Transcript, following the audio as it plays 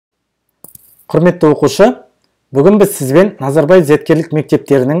Құрметті оқушы, бүгін біз сізбен Назарбаев Зияткерлік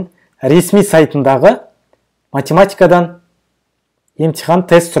Мектептерінің ресми сайтындағы математикадан емтихан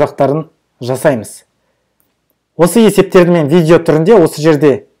тест сұрақтарын жасаймыз. Осы есептерді мен видео түрінде осы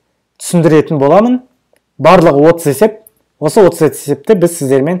жерде түсіндіретін боламын. Барлығы 30 есеп. Осы 30 есепті біз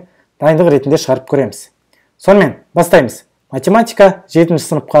сіздермен дайындық ретінде шығарып көреміз. Сонымен бастаймыз. Математика 7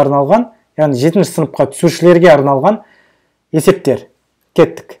 сыныпқа арналған, яғни 7 сыныпқа түсушілерге арналған есептер.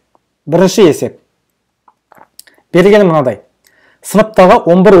 Кеттік. Бірінші есеп. Берілгені мынадай. Сыныптағы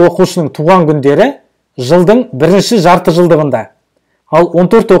 11 оқушының туған күндері жылдың бірінші жарты жылдығында, ал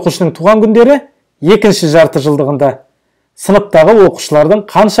 14 оқушының туған күндері екінші жарты жылдығында. Сыныптағы оқушылардың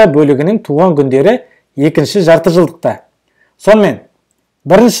қанша бөлігінің туған күндері екінші жарты жылдықта. Сонымен,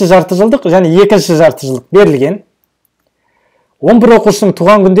 бірінші жарты жылдық және екінші жарты жылдық берілген. 11 оқушының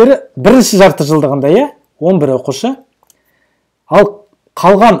туған күндері бірінші жарты жылдығында, 11 оқушы. Ал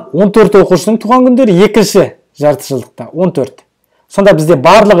қалған 14 оқушының туған күндері екінші жарты жылдықта, 14. Сонда бізде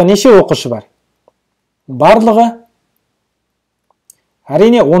барлығы неше оқушы бар? Барлығы,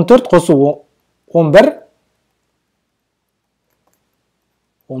 әрине 14 қосу 11,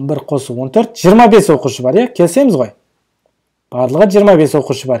 11 қосу 14, 25 оқушы бар, келсеміз ғой? Барлығы 25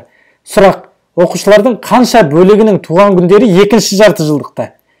 оқушы бар. Сұрақ, оқушылардың қанша бөлігінің туған күндері екінші жарты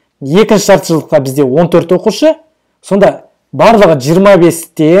жылдықта? Екінші жарты жылдықта бізде 14 оқушы, сонда барлығы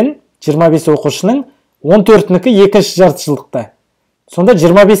 25-тен 25 оқушының 14-нікі екінші жарты жылдықта. Сонда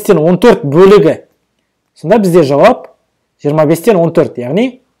 25-тен 14 бөлігі. Сонда бізде жауап 25-тен 14,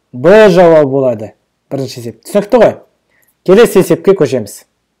 яғни Б жауап болады. Бірінші есеп. Түсінікті ғой? Келесі есепке көшеміз.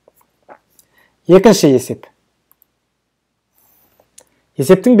 Екінші есеп.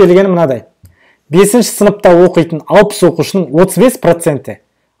 Есептің берілгені мынадай. 5-ші сыныпта оқитын 60 оқушының 35%,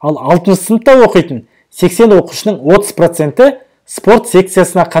 ал 6-ші сыныпта оқитын 80 оқушының 30% спорт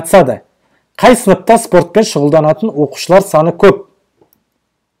секциясына қатысады. Қай сыныпта спортпен шұғылданатын оқушылар саны көп?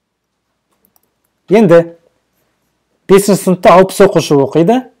 Енді 5-ші сыныпта 60 оқушы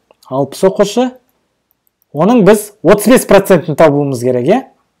оқиды. 60 оқушы. Оның біз 35%-ін табуымыз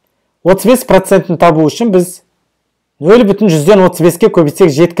керек, 35%-ін табу үшін біз 0,35-ке көбейтсек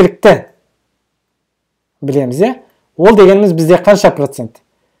жеткілікті. Білеміз, Ол дегеніміз бізде қанша процент?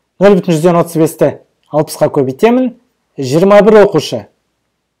 0,35-ті 60-қа көбейтемін, 21 оқушы.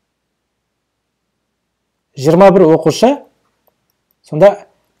 21 оқушы, сонда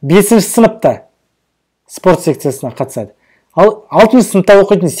 5-ші сыныпта спорт секциясына қатысады. Ал 6-ші сыныпта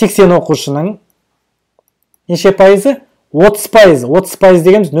оқитын 80 оқушының неше пайызы? 30%. 30%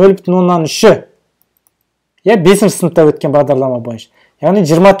 дегеніміз 0,3. 5-ші сыныпта өткен бағдарлама бойынша. Яғни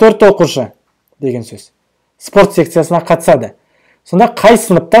 24 оқушы деген сөз. Спорт секциясына қатысады. Сонда қай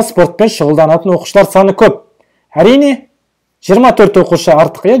сыныпта спортпен шұғылданатын оқушылар саны көп? Әрине 24 оқушы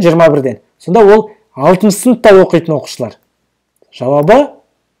артық, 21-ден. Сонда ол 6-ші сыныпта оқитын оқушылар. Жауабы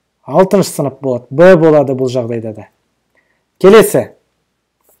 6-ші сынып болады. Б болады бұл жағдайда да. Келесі.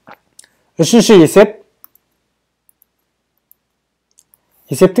 Үшінші есеп.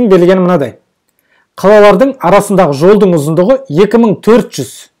 Есептің берілгені мынадай. Қалалардың арасындағы жолдың ұзындығы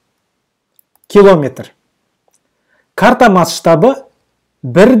 2400 километр. Карта масштабы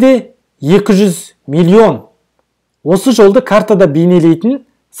 1/200 миллион. Осы жолды картада бейнелейтін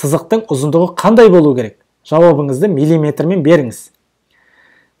сызықтың ұзындығы қандай болу керек? Жауабыңызды миллиметрмен беріңіз.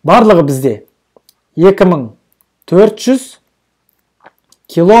 Барлығы бізде 2400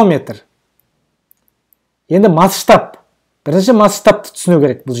 километр. Енді масштаб. Бірінші масштабты түсіну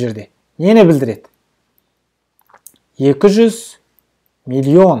керек бұл жерде. Нені білдіреді? 200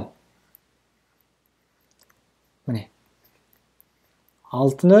 миллион. Міне.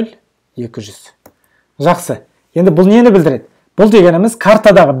 60-200. Жақсы. Енді бұл нені білдіреді? Бұл дегеніміз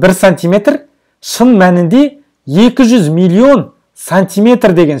картадағы 1 сантиметр шын мәнінде 200 миллион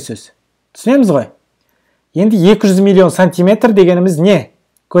сантиметр деген сөз. Түсінеміз ғой? Енді 200 миллион сантиметр дегеніміз не?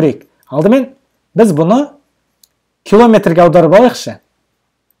 Көрейік. Алдымен біз бұны километрге аударып алайықшы.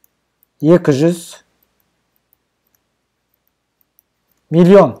 200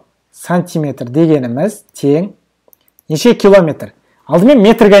 миллион сантиметр дегеніміз тең неше километр? Алдымен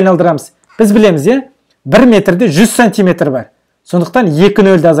метрге айналдырамыз. Біз білеміз, 1 метрде 100 сантиметр бар. Сондықтан 2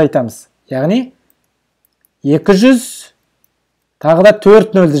 нөлді азайтамыз. Яғни 200 тағы да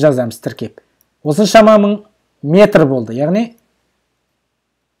 4 нөлді жазамыз тіркеп. Осыншама мың метр болды. Яғни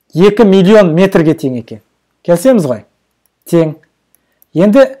 2 миллион метрге тең екен. Келсеміз ғой? Тең.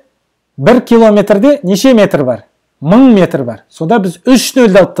 Енді 1 километрде неше метр бар? 1000 метр бар. Сонда біз 3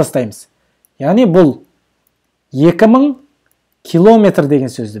 нөлді алып тастаймыз. Яғни бұл 2000 километр деген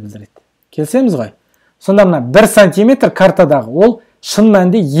сөзді білдіреді. Келсеміз ғой? Сонда мына 1 сантиметр картадағы ол шын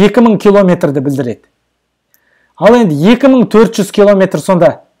мәнінде 2000 километрді білдіреді. Ал енді 2400 километр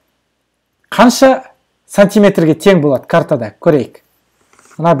сонда қанша сантиметрге тең болады картада? Көрейік.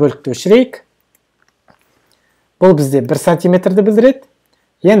 Мына бөлікті өшірейік. Бұл бізде 1 сантиметрді білдіреді.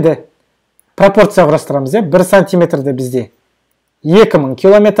 Енді пропорция құрастырамыз. 1 сантиметрді бізде 2000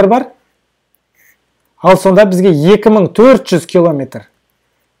 километр бар. Ал сонда бізге 2400 километр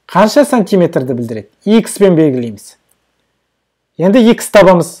қанша сантиметрді білдіреді? X пен белгілейміз. Енді X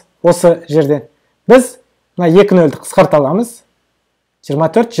табамыз осы жерден. Біз мына 2 нөлді қысқарта аламыз.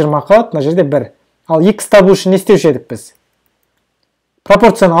 24, 20 қалады, мына жерде 1. Ал X табу үшін не істеуші едік біз?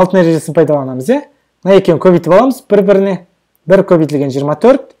 Пропорцияның алтын ережесін пайдаланамыз. Мына екеуін көбейтіп аламыз бір-біріне. 1 көбейтілген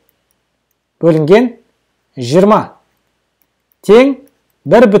 24 бөлінген 20 тең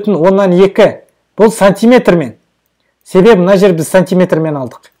 1,2. Бұл сантиметрмен. Себебі мына жер біз сантиметрмен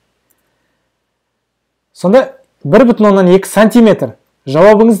алдық. Сонда 1,2 сантиметр.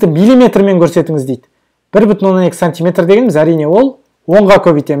 Жауабыңызды миллиметрмен көрсетіңіз дейді. 1,2 сантиметр дегеніміз әрине ол 10-ға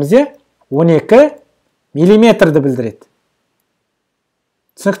көбейтеміз. 12 миллиметрді білдіреді.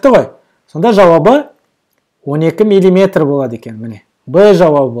 Түсінікті ғой? Сонда жауабы 12 миллиметр болады екен. Міне, Б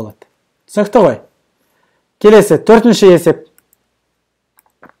жауабы болады. Түсінікті ғой? Келесі, 4-ші есеп.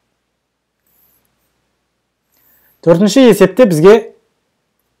 4-ші есепте бізге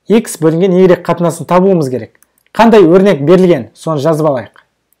X бөлінген Y қатынасын табуымыз керек. Қандай өрнек берілген? Соны жазып алайық.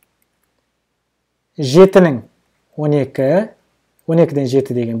 7-нің 12, 12-ден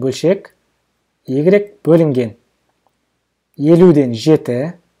 7 деген бөлшек, Y бөлінген 50-ден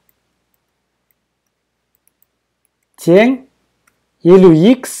 7 тең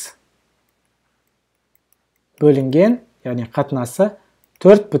 50x бөлінген, яғни қатынасы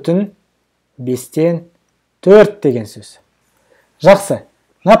 4,5-тен 4 деген сөз. Жақсы.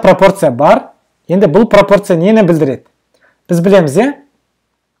 Мына пропорция бар. Енді бұл пропорция нені білдіреді? Біз білеміз,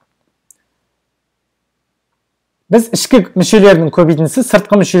 Біз ішкі мүшелерінің көбейтіндісі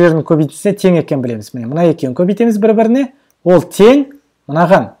сыртқы мүшелерінің көбейтіндісіне тең екен білеміз. Мына екеуін көбейтеміз бір-біріне. Ол тең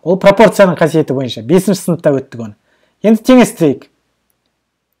мынаған. Ол пропорцияның қасиеті бойынша. 5-ші сыныпта өттік оны. Енді теңестірейік.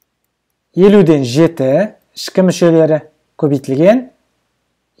 50-ден 7 ішкі мүшелері көбейтілген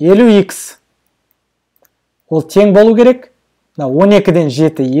 50x. Ол тең болу керек. 12-ден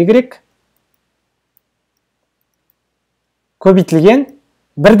 7 Y көбейтілген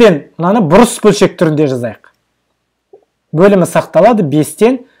 1-ден мынаны бұрыс бөлшек түрінде жазайық. Бөлімі сақталады.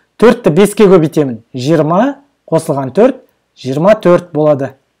 5-тен 4-ті 5-ке көбейтемін. 20 қосылған 4, 24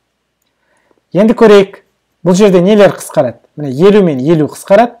 болады. Енді көрейік. Бұл жерде нелер қысқарады? Міне 50 мен 50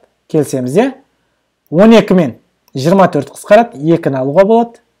 қысқарады. Келсеміз, 12 мен 24 қысқарады. 2-ні алуға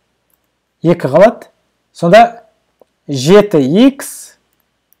болады. 2 қалады. Сонда 7x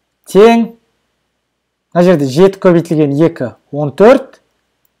тең, мына жерде 7 көбейтілген 2, 14,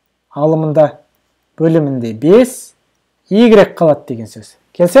 алымында бөлімінде 5, Y қалады деген сөз.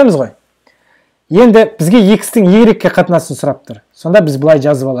 Келсеміз ғой. Енді бізге X-тің Y-ке қатынасын сұрап тұр. Сонда біз бұлай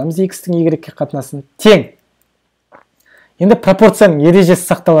жазып аламыз. X-тің Y-ке қатынасын тең. Енді пропорцияның ережесі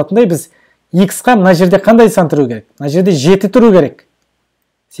сақталатындай біз X-қа мына жерде қандай сан тұру керек? Мына жерде 7 тұру керек.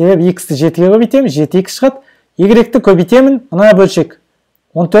 Себебі X-ті 7-ге көбейтемін, 7x шығады. Y-ті көбейтемін, мына бөлшек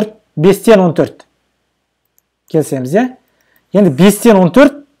 14, 5-тен 14. Келсеміз, Енді 5-тен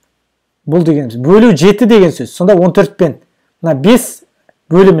 14 бұл дегеніміз. Бөлу 7 деген сөз. Сонда 14 пен мына 5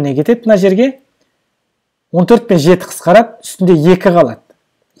 бөліміне кетеді мына жерге. 14 пен 7 қысқарады, үстінде 2 қалады.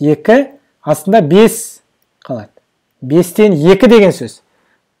 2, астында 5 қалады. 5-тен 2 деген сөз.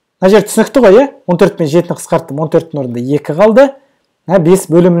 Мына жер түсінікті ғой, 14 пен 7-ні қысқарттым, 14-тің орнында 2 қалды. 5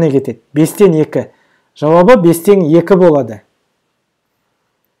 бөліміне кетеді. 5-тен 2. Жауабы 5-тен 2 болады.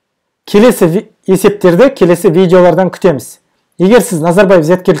 Келесі есептерді келесі видеолардан күтеміз. Егер сіз Назарбаев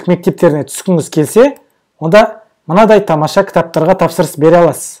Зияткерлік мектептеріне түскіңіз келсе, онда мынадай тамаша кітаптарға тапсырыс бере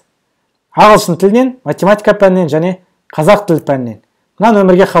аласыз. Ағылшын тілінен, математика пәнінен және қазақ тілі пәнінен. Мына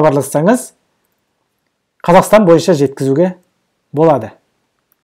нөмірге хабарлассаңыз, Қазақстан бойынша жеткізуге болады.